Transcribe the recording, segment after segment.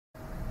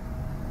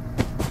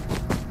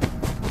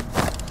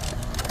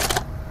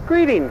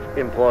Greetings,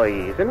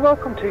 employees, and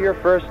welcome to your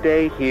first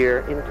day here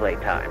in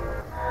Playtime.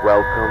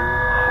 Welcome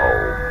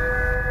home.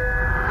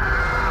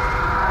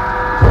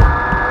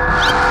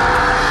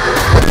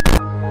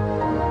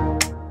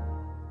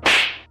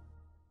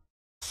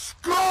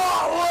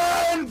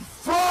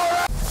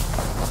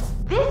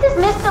 This is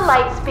Mr.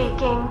 Light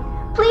speaking.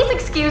 Please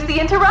excuse the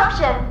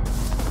interruption.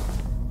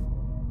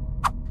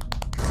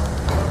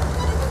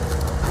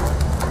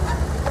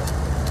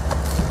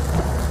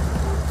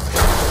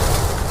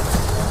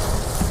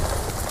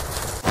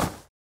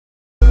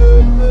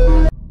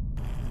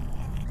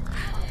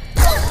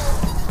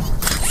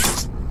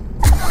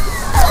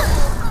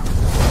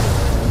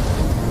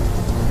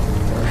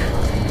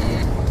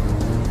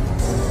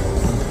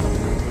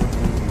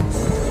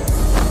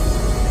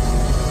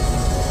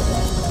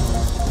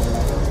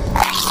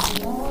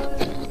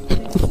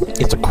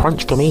 It's a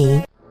crunch for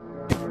me.